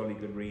there's a jolly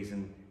good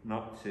reason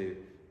not to.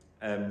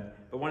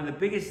 But one of the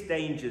biggest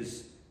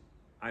dangers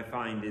I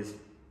find is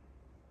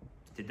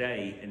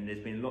today, and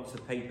there's been lots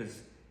of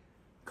papers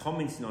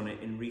commenting on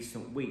it in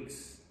recent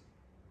weeks.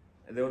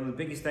 One of the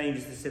biggest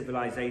dangers to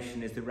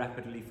civilization is the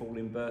rapidly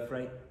falling birth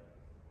rate.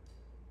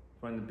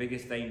 One of the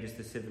biggest dangers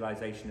to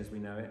civilization as we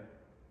know it.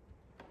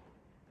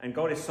 And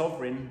God is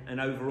sovereign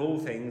and over all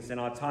things, and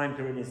our times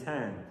are in his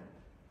hand.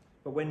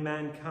 But when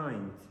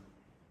mankind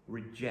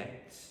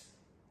rejects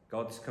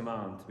God's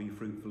command to be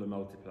fruitful and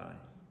multiply,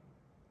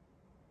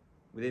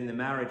 within the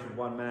marriage of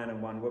one man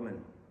and one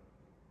woman,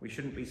 we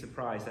shouldn't be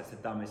surprised that's the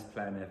dumbest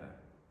plan ever.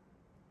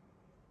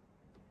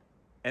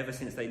 Ever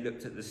since they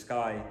looked at the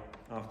sky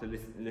after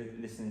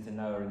listening to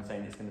Noah and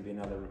saying it's going to be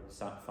another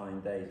fine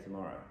day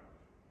tomorrow.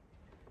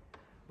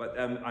 But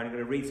I'm going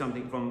to read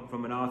something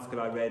from an article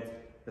I read.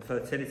 The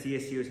fertility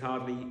issue is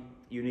hardly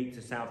unique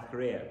to South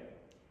Korea.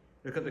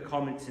 Look at the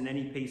comments in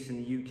any piece in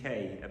the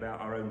UK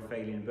about our own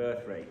failing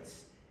birth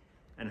rates,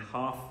 and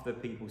half the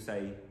people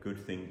say, good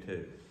thing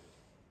too.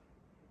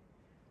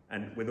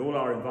 And with all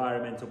our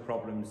environmental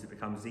problems, it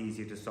becomes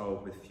easier to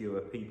solve with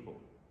fewer people.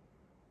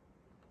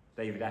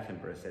 David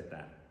Attenborough said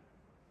that,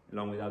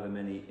 along with other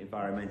many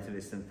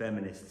environmentalists and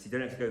feminists. You don't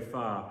have to go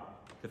far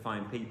to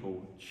find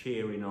people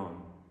cheering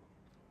on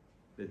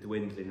the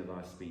dwindling of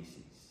our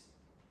species.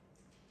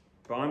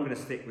 But I'm going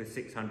to stick with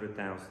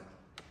 600,000.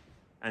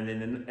 And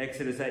in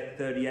Exodus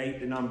 38,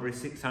 the number is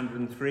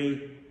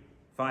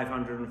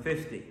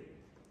 603,550.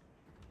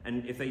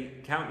 And if they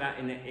count that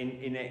in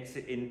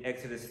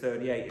Exodus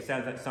 38, it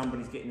sounds like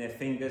somebody's getting their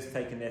fingers,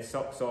 taking their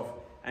socks off,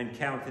 and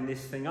counting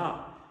this thing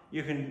up.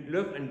 You can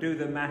look and do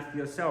the math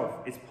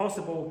yourself. It's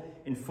possible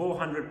in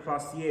 400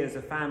 plus years,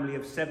 a family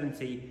of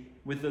 70,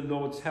 with the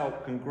Lord's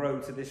help, can grow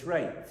to this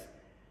rate.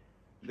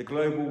 The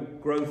global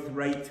growth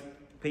rate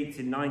peaked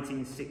in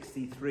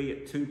 1963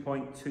 at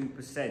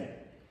 2.2%.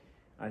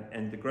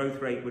 And the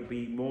growth rate would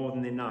be more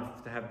than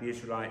enough to have the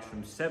Israelites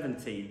from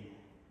 70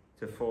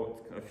 to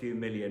a few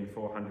million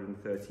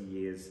 430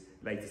 years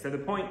later. So the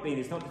point being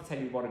is not to tell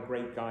you what a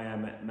great guy I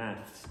am at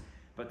maths,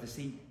 but to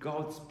see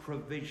God's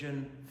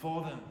provision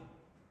for them.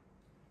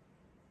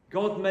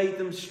 God made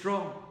them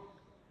strong,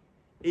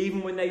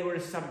 even when they were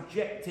a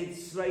subjected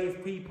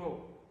slave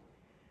people.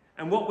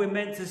 And what we're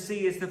meant to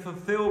see is the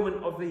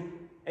fulfillment of the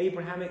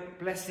Abrahamic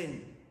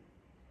blessing.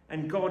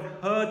 And God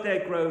heard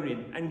their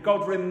groaning, and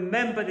God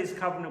remembered his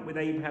covenant with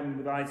Abraham and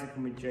with Isaac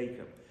and with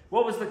Jacob.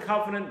 What was the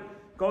covenant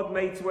God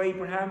made to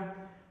Abraham?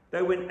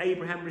 Though when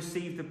Abraham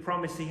received the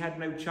promise he had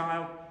no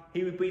child,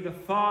 he would be the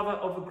father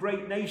of a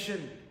great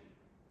nation.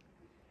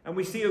 And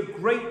we see a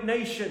great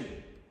nation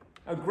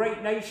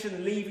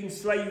leaving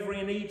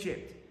slavery in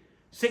Egypt.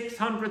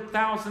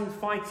 600,000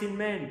 fighting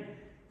men,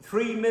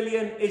 3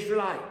 million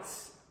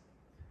Israelites.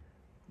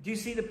 Do you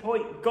see the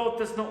point? God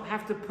does not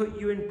have to put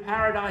you in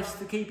paradise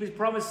to keep his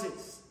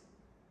promises.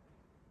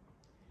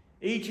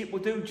 Egypt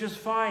will do just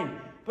fine.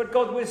 But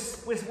God, we're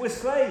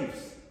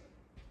slaves.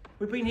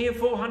 We've been here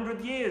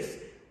 400 years.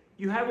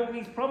 You have all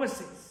these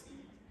promises.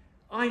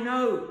 I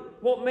know.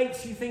 What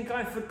makes you think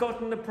I've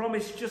forgotten the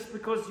promise just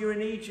because you're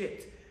in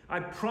Egypt? I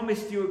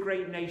promised you a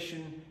great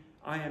nation.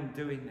 I am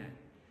doing that.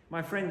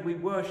 My friend, we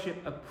worship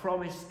a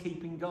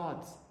promise-keeping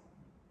God.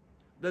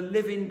 The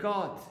living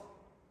God.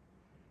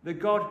 The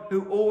God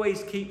who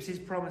always keeps his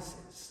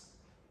promises.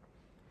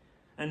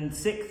 And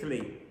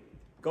sixthly,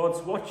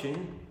 God's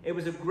watching. It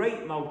was a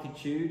great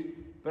multitude,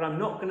 but I'm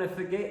not going to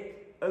forget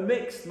a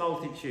mixed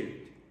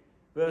multitude.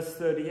 Verse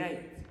 38.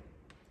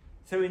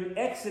 So in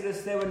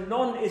Exodus, there were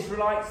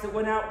non-Israelites that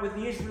went out with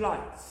the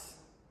Israelites.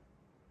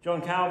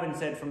 John Calvin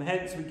said, from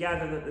hence we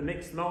gather that the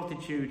mixed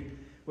multitude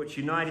which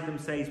united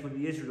themselves with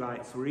the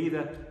Israelites were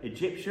either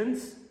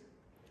Egyptians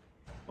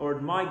or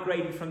had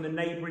migrated from the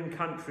neighbouring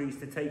countries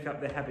to take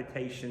up their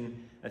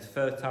habitation as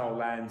fertile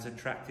lands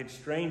attracted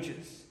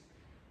strangers.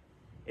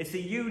 It's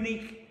a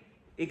unique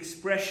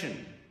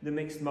expression, the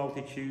mixed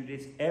multitude.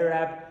 It's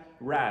Arab,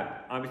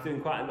 Rab. I was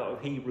doing quite a lot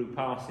of Hebrew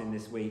passing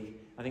this week.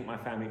 I think my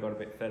family got a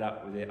bit fed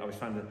up with it. I was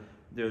trying to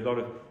do a lot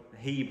of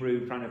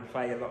Hebrew, trying to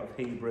play a lot of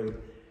Hebrew.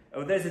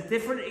 Oh, there's a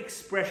different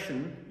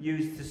expression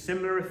used to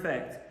similar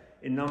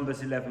effect in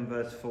Numbers 11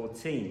 verse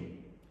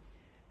 14.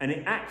 And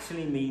it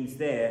actually means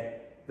there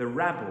the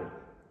rabble,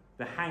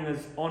 the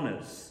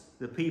hangers-oners,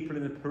 the people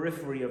in the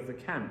periphery of the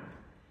camp.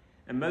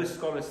 And most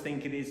scholars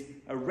think it is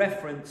a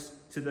reference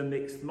to the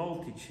mixed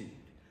multitude.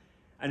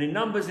 And in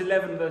Numbers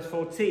 11 verse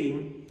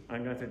 14,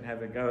 I'm going to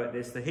have a go at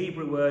this, the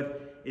Hebrew word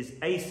is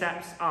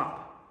asaps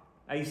up.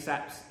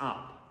 Asaps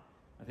up.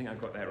 I think I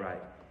got that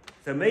right.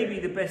 So maybe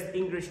the best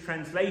English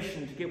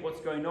translation to get what's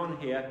going on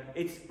here,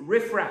 it's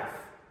riffraff.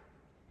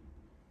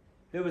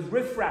 There was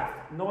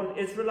riffraff,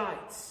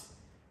 non-Israelites.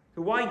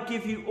 So why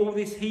give you all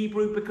this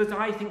Hebrew? Because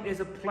I think there's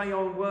a play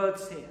on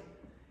words here.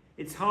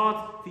 It's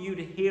hard for you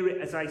to hear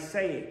it as I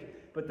say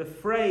it. But the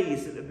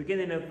phrase at the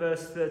beginning of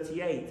verse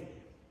 38,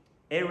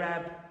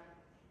 Arab,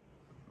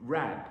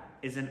 Rab,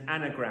 is an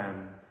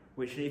anagram,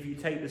 which if you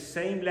take the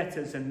same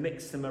letters and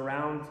mix them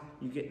around,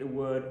 you get the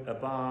word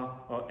Abar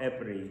or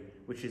Ebri,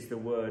 which is the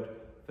word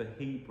for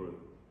Hebrew.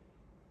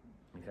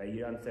 Okay,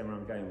 you understand where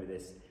I'm going with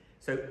this.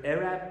 So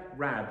Arab,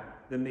 Rab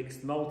the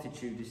mixed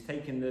multitude is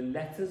taking the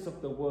letters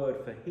of the word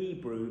for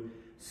Hebrew,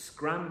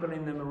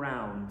 scrambling them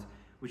around,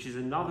 which is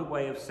another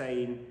way of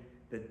saying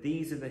that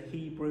these are the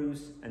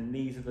Hebrews and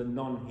these are the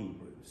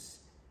non-Hebrews.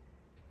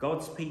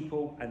 God's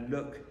people, and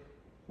look,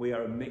 we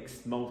are a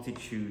mixed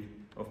multitude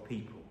of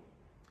people,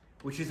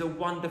 which is a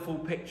wonderful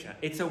picture.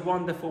 It's a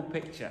wonderful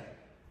picture.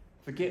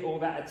 Forget all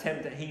that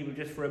attempt at Hebrew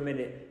just for a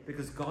minute,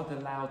 because God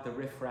allowed the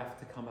riffraff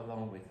to come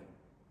along with them.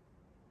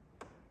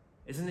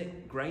 Isn't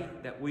it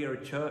great that we are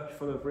a church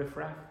full of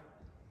riffraff?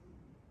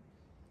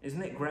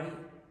 Isn't it great?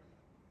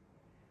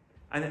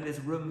 And that there's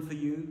room for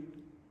you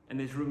and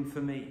there's room for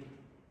me.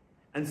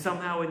 And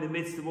somehow in the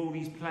midst of all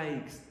these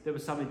plagues, there were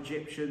some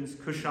Egyptians,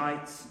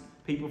 Cushites,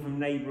 people from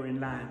neighbouring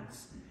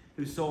lands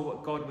who saw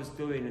what God was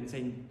doing and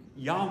saying,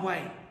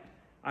 Yahweh,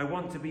 I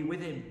want to be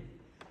with him.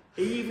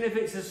 Even if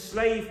it's a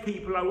slave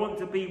people, I want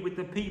to be with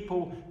the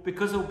people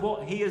because of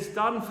what he has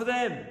done for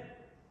them.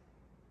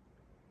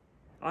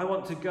 I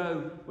want to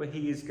go where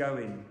he is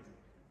going.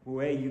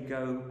 Where you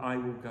go, I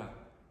will go.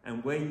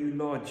 And where you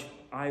lodge,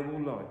 I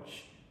will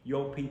lodge.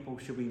 Your people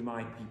shall be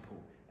my people,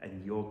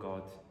 and your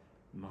God,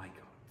 my God.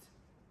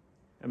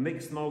 A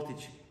mixed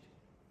multitude.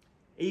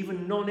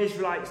 Even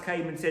non-Israelites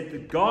came and said, the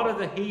God of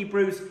the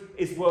Hebrews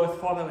is worth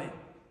following.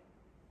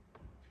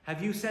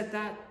 Have you said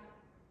that?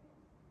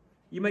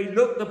 You may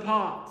look the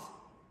part.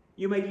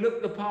 You may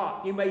look the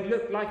part. You may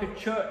look like a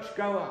church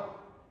goer.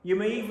 You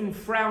may even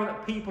frown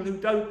at people who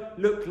don't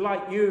look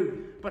like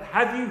you. But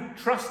have you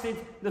trusted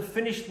the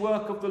finished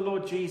work of the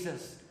Lord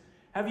Jesus?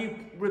 Have you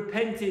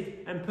repented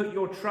and put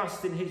your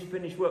trust in his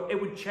finished work?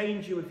 It would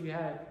change you if you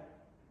had.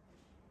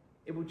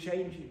 It would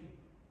change you.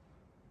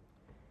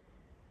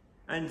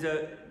 And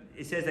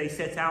it says they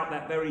set out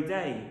that very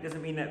day. It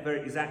doesn't mean that very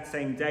exact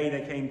same day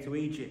they came to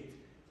Egypt.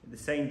 The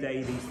same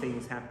day these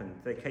things happened.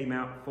 They came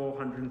out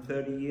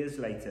 430 years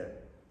later.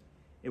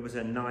 It was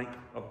a night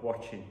of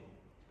watching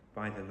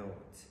by the Lord.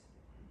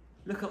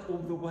 Look at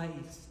all the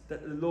ways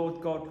that the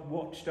Lord God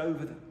watched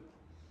over them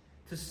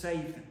to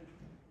save them.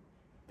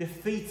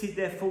 Defeated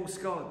their false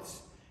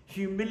gods.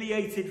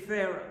 Humiliated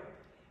Pharaoh.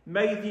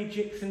 Made the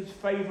Egyptians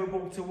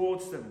favourable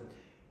towards them.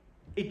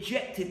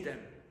 Ejected them.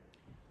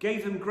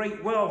 Gave them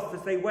great wealth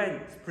as they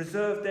went.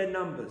 Preserved their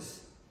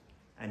numbers.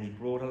 And he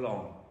brought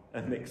along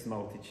a mixed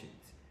multitude.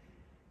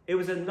 It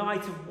was a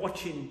night of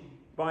watching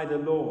by the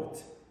Lord.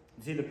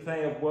 You see the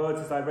play of words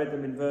as I read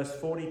them in verse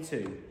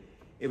 42.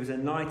 It was a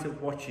night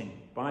of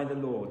watching by the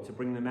Lord to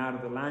bring them out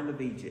of the land of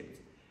Egypt.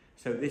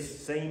 So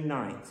this same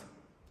night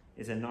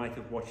is a night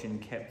of watching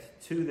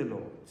kept to the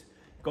Lord.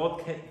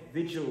 God kept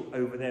vigil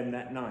over them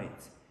that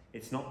night.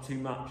 It's not too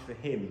much for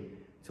him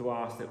to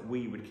ask that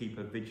we would keep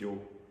a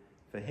vigil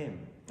for him.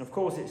 Of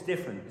course, it's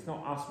different. It's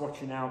not us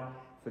watching out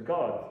for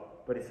God,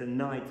 but it's a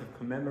night of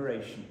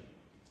commemoration,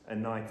 a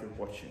night of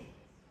watching.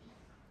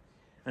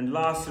 And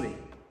lastly,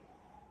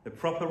 the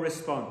proper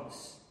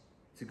response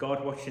to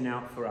God watching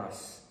out for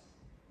us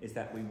is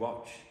that we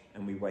watch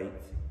and we wait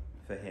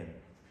for him.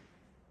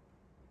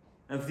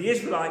 And for the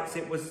Israelites,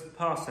 it was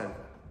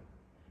Passover.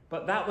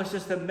 But that was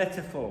just a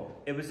metaphor.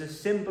 It was a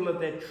symbol of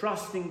their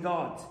trust in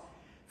God,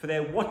 for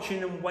their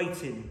watching and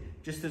waiting,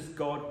 just as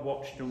God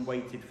watched and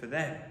waited for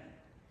them.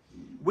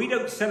 We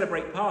don't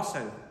celebrate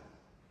Passover,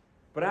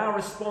 but our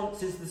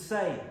response is the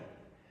same.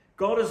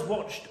 God has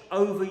watched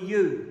over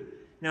you.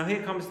 Now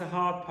here comes the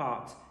hard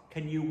part.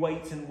 Can you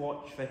wait and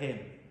watch for him?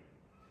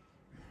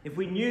 If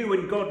we knew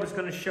when God was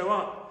going to show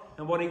up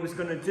and what he was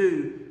going to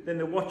do, then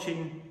the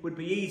watching would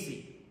be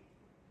easy.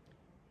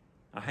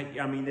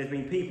 I mean, there's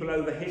been people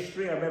over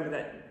history. I remember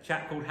that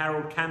chap called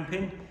Harold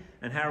Campin.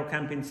 And Harold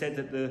Campin said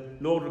that the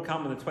Lord would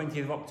come on the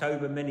 20th of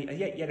October.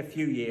 Yet a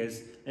few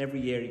years. Every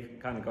year he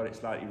kind of got it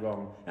slightly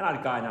wrong. And I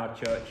had a guy in our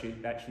church who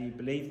actually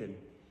believed him.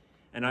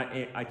 And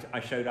I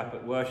showed up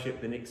at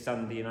worship the next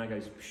Sunday and I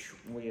goes,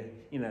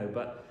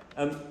 but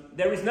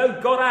there is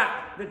no God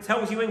app that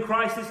tells you when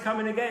Christ is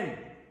coming again.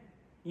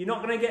 You're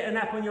not going to get an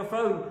app on your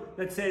phone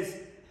that says,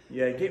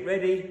 yeah, get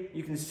ready.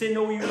 You can sin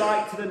all you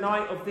like to the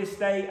night of this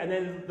day and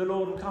then the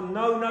Lord will come.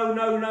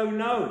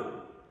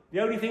 No. The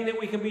only thing that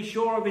we can be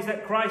sure of is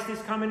that Christ is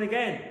coming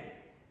again.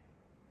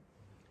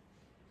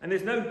 And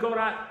there's no God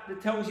app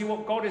that tells you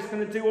what God is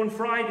going to do on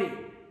Friday.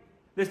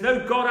 There's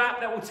no God app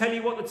that will tell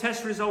you what the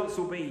test results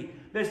will be.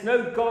 There's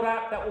no God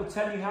app that will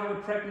tell you how the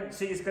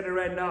pregnancy is going to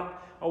end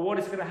up, or what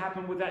is going to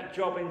happen with that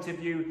job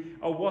interview,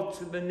 or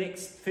what the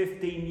next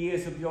 15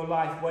 years of your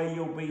life, where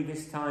you'll be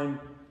this time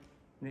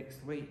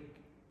next week.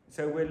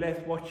 So we're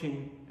left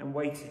watching and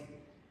waiting.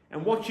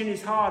 And watching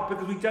is hard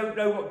because we don't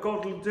know what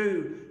God will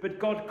do, but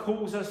God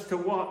calls us to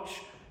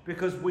watch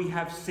because we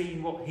have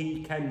seen what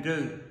he can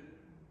do.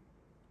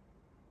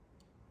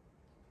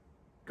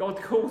 God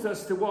calls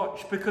us to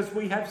watch because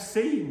we have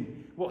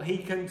seen what he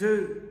can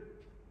do.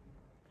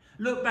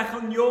 Look back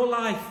on your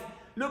life.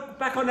 Look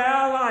back on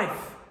our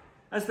life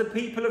as the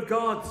people of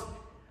God.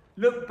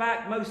 Look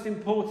back, most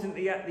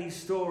importantly, at these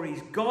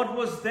stories. God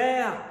was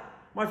there.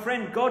 My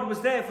friend, God was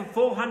there for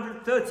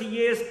 430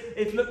 years.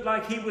 It looked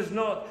like he was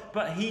not,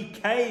 but he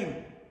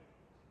came.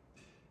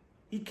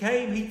 He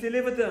came, he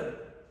delivered them.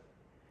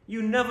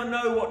 You never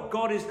know what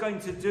God is going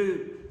to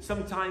do.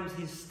 Sometimes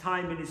his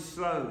timing is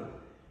slow.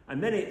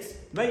 And then it's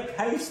make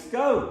haste,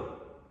 go.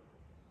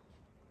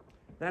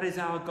 That is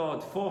our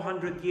God.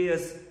 400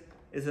 years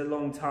is a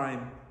long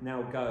time.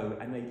 Now go.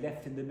 And they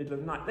left in the middle of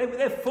the night. They were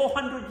there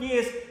 400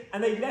 years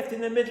and they left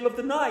in the middle of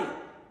the night.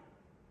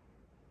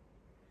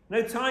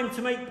 No time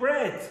to make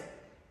bread.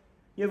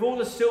 You have all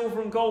the silver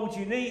and gold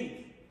you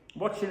need.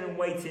 Watching and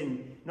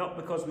waiting. Not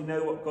because we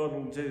know what God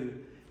will do,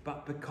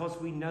 but because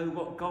we know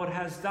what God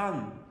has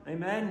done.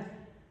 Amen?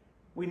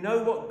 We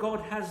know what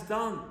God has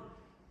done.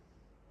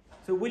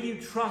 So will you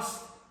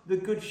trust the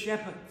Good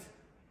Shepherd,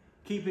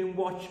 keeping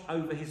watch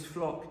over his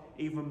flock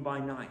even by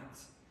night?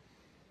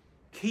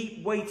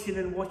 Keep waiting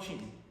and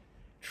watching.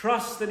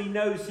 Trust that he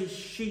knows his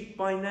sheep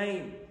by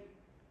name.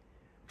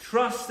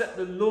 Trust that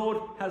the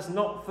Lord has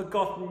not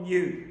forgotten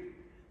you,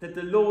 that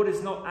the Lord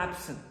is not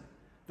absent.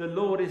 The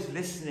Lord is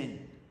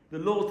listening. The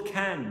Lord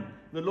can,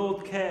 the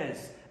Lord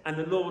cares, and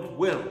the Lord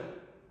will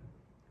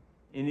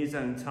in his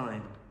own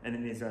time and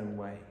in his own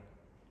way.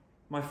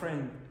 My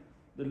friend,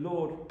 the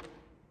Lord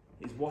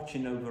is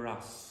watching over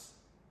us.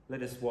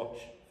 Let us watch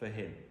for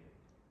him.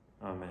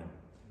 Amen.